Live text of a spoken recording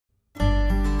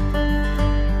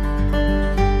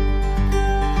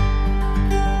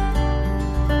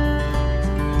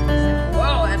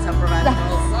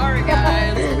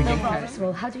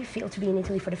all, how do you feel to be in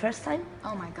Italy for the first time?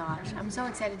 Oh my gosh, I'm so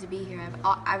excited to be here.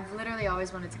 I've literally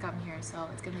always wanted to come here, so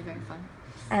it's going to be very fun.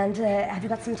 And have you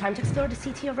got some time to explore the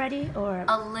city already, or?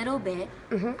 A little bit.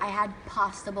 I had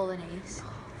pasta bolognese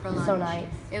for lunch. So nice.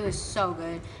 It was so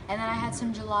good. And then I had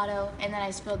some gelato, and then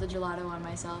I spilled the gelato on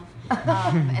myself.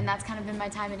 And that's kind of been my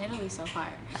time in Italy so far.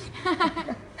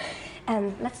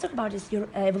 And let's talk about your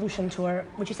Evolution tour,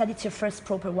 which you said it's your first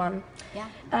proper one. Yeah.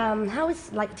 How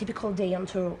is like a typical day on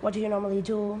tour? What do you normally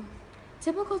do?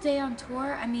 Typical day on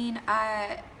tour, I mean,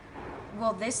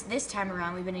 well, this time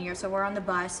around we've been here, so we're on the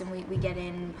bus and we get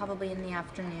in probably in the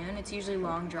afternoon. It's usually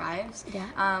long drives.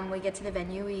 Yeah. We get to the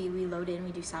venue, we load in,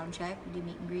 we do sound check, we do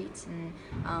meet and greets, and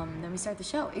then we start the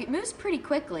show. It moves pretty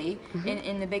quickly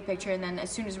in the big picture, and then as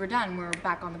soon as we're done, we're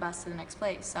back on the bus to the next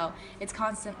place. So it's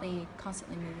constantly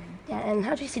moving. Yeah, and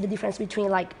how do you see the difference between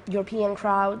like European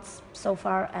crowds so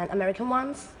far and American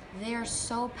ones? They are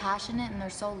so passionate and they're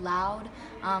so loud.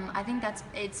 I think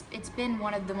it's been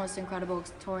one of the most incredible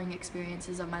touring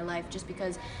experiences of my life, just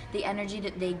because the energy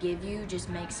that they give you just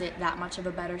makes it that much of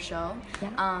a better show.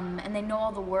 Yeah. And they know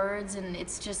all the words, and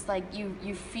it's just like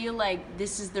you feel like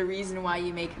this is the reason why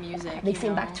you make music. They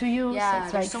sing back to you. Yeah, so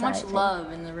it's there's so much exciting.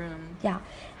 love in the room. Yeah.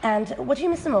 And what do you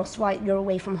miss the most while you're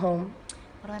away from home?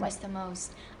 What do I miss the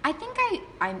most? I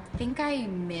think I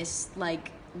miss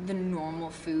like the normal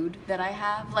food that I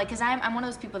have, like, because I'm one of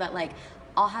those people that like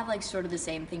I'll have like sort of the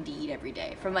same thing to eat every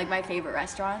day from like my favorite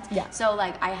restaurants. Yeah. So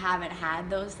like I haven't had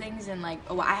those things, and like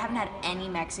I haven't had any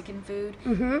Mexican food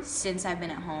since I've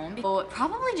been at home. So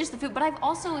probably just the food, but I've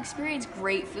also experienced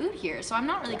great food here, so I'm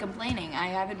not really complaining. I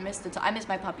haven't missed it. I miss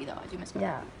my puppy though. I do miss my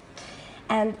puppy.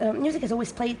 Yeah. And music has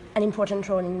always played an important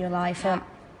role in your life. Yeah.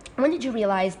 When did you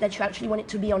realize that you actually wanted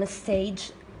to be on a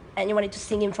stage and you wanted to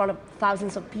sing in front of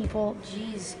thousands of people?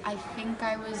 Jeez, I think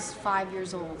I was 5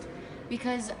 years old,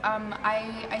 because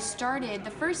I started,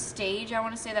 the first stage I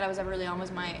want to say that I was ever really on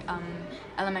was my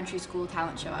elementary school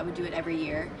talent show. I would do it every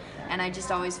year, and I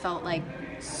just always felt like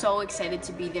so excited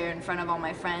to be there in front of all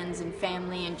my friends and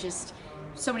family and just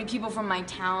so many people from my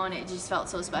town. It just felt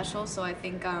so special. So I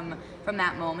think from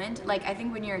that moment, like I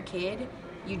think when you're a kid,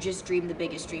 you just dream the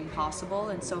biggest dream possible,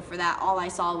 and so for that all I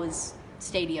saw was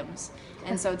stadiums,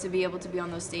 and so to be able to be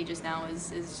on those stages now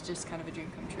is just kind of a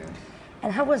dream come true.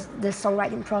 And how was the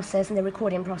songwriting process and the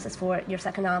recording process for your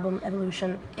second album,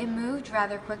 Evolution? It moved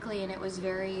rather quickly, and it was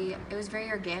very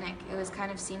organic. It was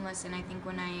kind of seamless, and I think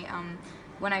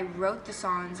when I wrote the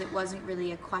songs, it wasn't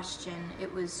really a question.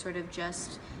 It was sort of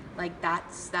just like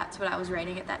that's what I was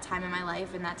writing at that time in my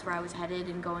life, and that's where I was headed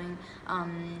and going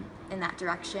in that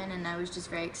direction, and I was just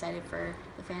very excited for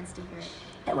the fans to hear it.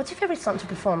 And what's your favorite song to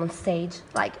perform on stage?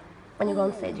 Like when you go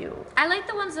on stage, I like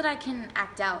the ones that I can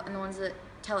act out and the ones that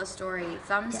tell a story.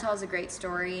 Thumbs tells a great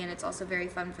story, and it's also very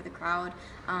fun for the crowd.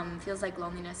 Feels Like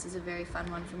Loneliness is a very fun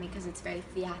one for me because it's very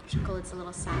theatrical, it's a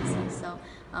little sassy, so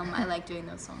I like doing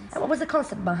those songs. And what was the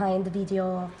concept behind the video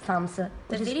of Thumbs?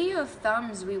 The video of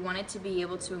Thumbs, we wanted to be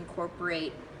able to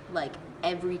incorporate like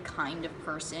every kind of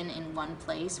person in one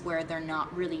place where they're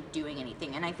not really doing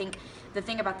anything. And I think the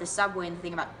thing about the subway and the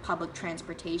thing about public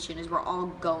transportation is we're all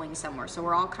going somewhere, so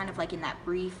we're all kind of like in that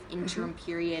brief interim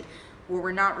period where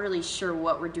we're not really sure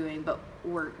what we're doing, but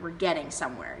we're getting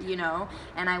somewhere, you know?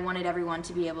 And I wanted everyone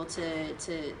to be able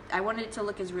to I wanted it to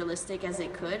look as realistic as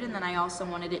it could, and then I also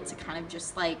wanted it to kind of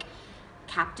just like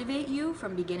captivate you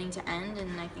from beginning to end,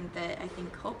 and I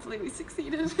think hopefully we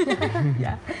succeeded.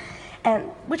 Yeah. And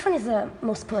which one is the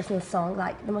most personal song,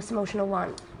 like the most emotional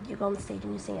one? You go on stage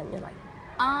and you sing it and you're like...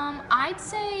 I'd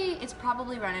say it's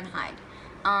probably Run and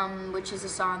Hide, which is a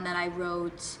song that I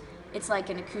wrote. It's like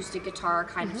an acoustic guitar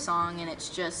kind of song, and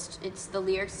it's the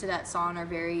lyrics to that song are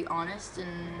very honest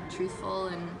and truthful,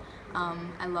 and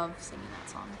I love singing that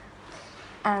song.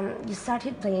 And you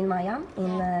started playing Maya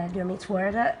in your mate's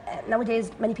world.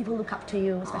 Nowadays, many people look up to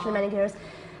you, especially many girls.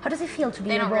 How does it feel to be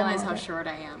They a don't role realize model? how short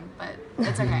I am, but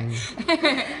it's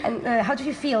okay. And how do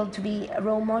you feel to be a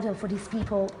role model for these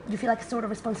people? Do you feel like a sort of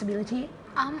responsibility?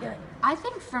 I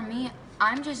think for me,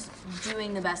 I'm just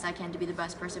doing the best I can to be the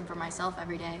best person for myself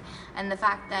every day. And the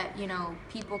fact that, you know,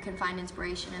 people can find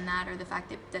inspiration in that, or the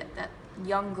fact that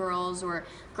young girls or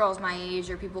girls my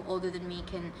age or people older than me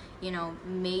can, you know,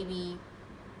 maybe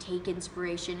take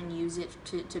inspiration and use it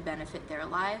to benefit their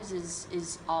lives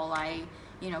is all I,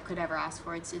 you know, could ever ask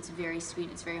for. It's very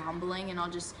sweet, it's very humbling, and I'll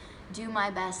just do my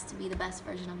best to be the best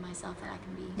version of myself that I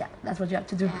can be. Yeah, that's what you have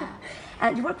to do. Yeah.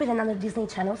 And you work with another Disney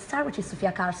Channel star, which is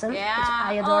Sofia Carson, Yeah. which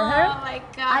I adore her. Oh my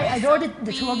God. I adore the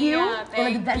two of you. Sophia, One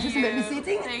of the benches in thank you.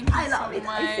 babysitting. Thank you I love so it.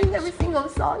 much. I sing every single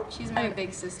song. She's my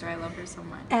big sister. I love her so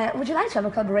much. Would you like to have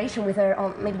a collaboration with her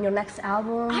on maybe your next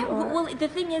album? Well, the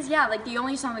thing is, yeah, like the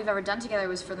only song we've ever done together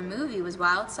was for the movie, was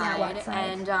Wild Side. Yeah, Wild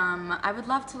Side. And I would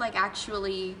love to like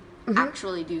actually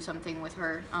do something with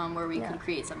her where we could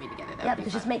create something together. That would be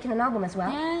because fun. she's making an album as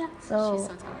well. Yeah, So, she's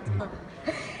so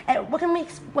talented.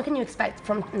 what can you expect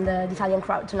from the Italian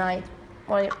crowd tonight?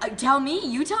 Or, Tell me,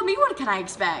 what can I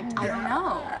expect? I don't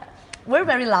know. we're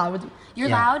very loud. You're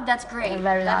loud? That's great. We're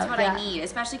very That's loud, what yeah. I need,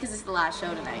 especially because it's the last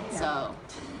show tonight. So,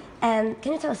 And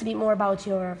can you tell us a bit more about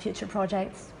your future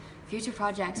projects? future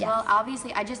projects. Yes. Well,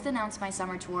 obviously, I just announced my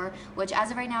summer tour, which as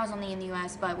of right now is only in the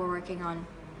US, but we're working on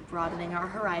broadening our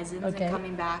horizons Okay. and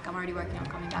coming back. I'm already working on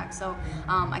coming back, so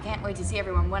I can't wait to see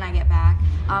everyone when I get back.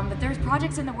 But there's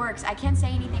projects in the works. I can't say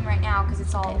anything right now because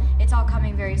it's all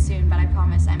coming very soon. But I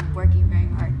promise I'm working very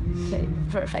hard. Okay,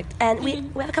 perfect. And we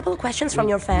have a couple of questions from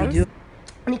your fans.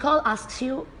 Nicole asks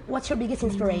you, what's your biggest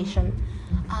inspiration?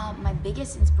 My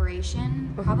biggest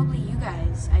inspiration, probably you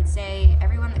guys. I'd say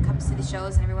everyone that comes to the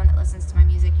shows and everyone that listens to my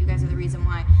music. You guys are the reason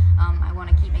why I want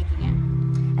to keep making it.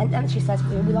 And then she says,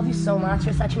 we love you so much.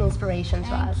 You're such an inspiration to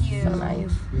Thank us. you. So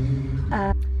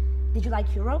nice. Did you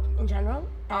like Europe in general?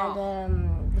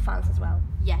 And the fans as well?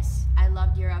 Yes, I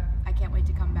loved Europe. I can't wait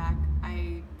to come back.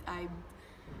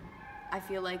 I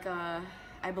feel like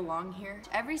I belong here.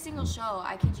 Every single show,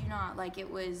 I kid you not, like it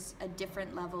was a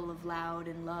different level of loud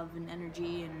and love and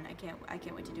energy, and I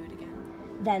can't wait to do it again.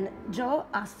 Then Joe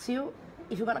asks you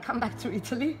if you're gonna come back to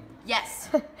Italy. Yes.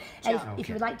 And if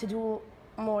you would like to do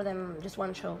more than just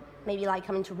one show, maybe like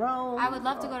coming to Rome. I would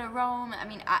love to go to Rome. I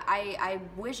mean, I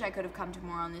wish I could have come to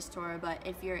more on this tour, but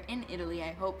if you're in Italy,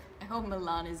 I hope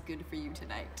Milan is good for you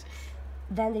tonight.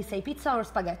 Then they say pizza or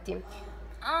spaghetti.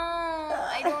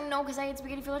 I don't know because I had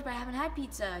spaghetti for lunch, but I haven't had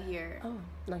pizza here. Oh,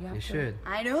 no, you have You to. should.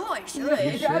 I know I should.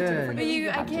 You should. But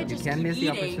I can't You just can't keep miss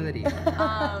the eating. opportunity.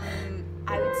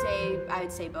 I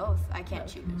would say both. I can't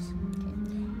choose.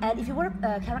 And if you were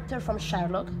a character from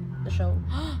Sherlock, the show,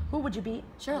 who would you be?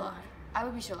 Sherlock. I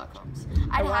would be Sherlock Holmes. Oh,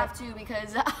 I'd have to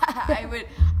because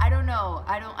I don't know.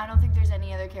 I don't think there's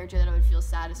any other character that I would feel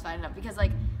satisfied enough because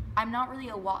like I'm not really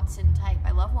a Watson type. I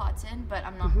love Watson, but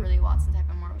I'm not really a Watson type.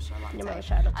 I'm more of a Sherlock You're more type. a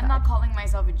Sherlock I'm not calling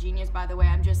myself a genius, by the way.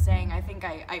 I'm just saying I think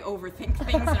I overthink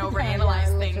things and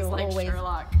overanalyze things like always.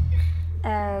 Sherlock.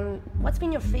 What's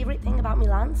been your favorite thing about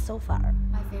Milan so far?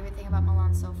 My favorite thing about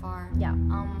Milan so far. Yeah.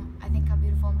 I think how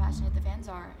beautiful and passionate the fans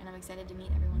are, and I'm excited to meet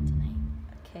everyone tonight.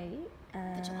 Okay.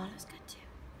 The gelato's good too.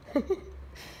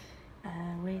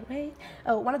 Wait.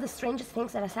 Oh, one of the strangest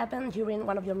things that has happened during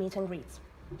one of your meet and greets.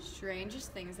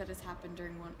 Strangest things that has happened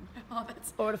during one. Oh,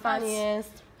 that's Or the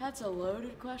funniest. That's a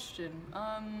loaded question.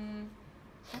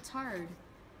 That's hard.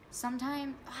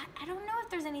 Sometimes I don't know if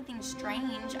there's anything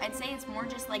strange. I'd say it's more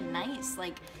just like nice.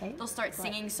 Like they'll start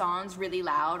singing songs really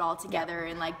loud all together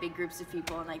in like big groups of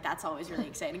people, and like that's always really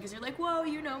exciting because you're like, whoa,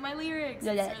 you know my lyrics.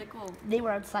 Yeah, It's really cool. They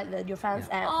were outside your fans,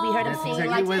 and we heard them That's sing exactly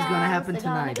like what's gonna happen dance,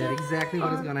 tonight. That's exactly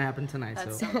what is gonna happen tonight.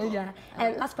 That's So so cool. Yeah.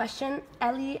 And last question,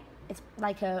 Ellie. It's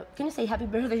like can you say happy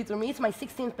birthday to me? It's my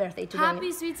 16th birthday today. Happy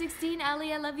sweet 16,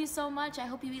 Ellie. I love you so much. I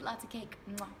hope you eat lots of cake.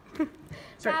 Mwah.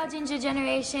 Ciao, Ginger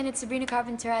Generation. It's Sabrina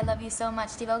Carpenter. I love you so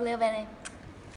much. Ti voglio bene.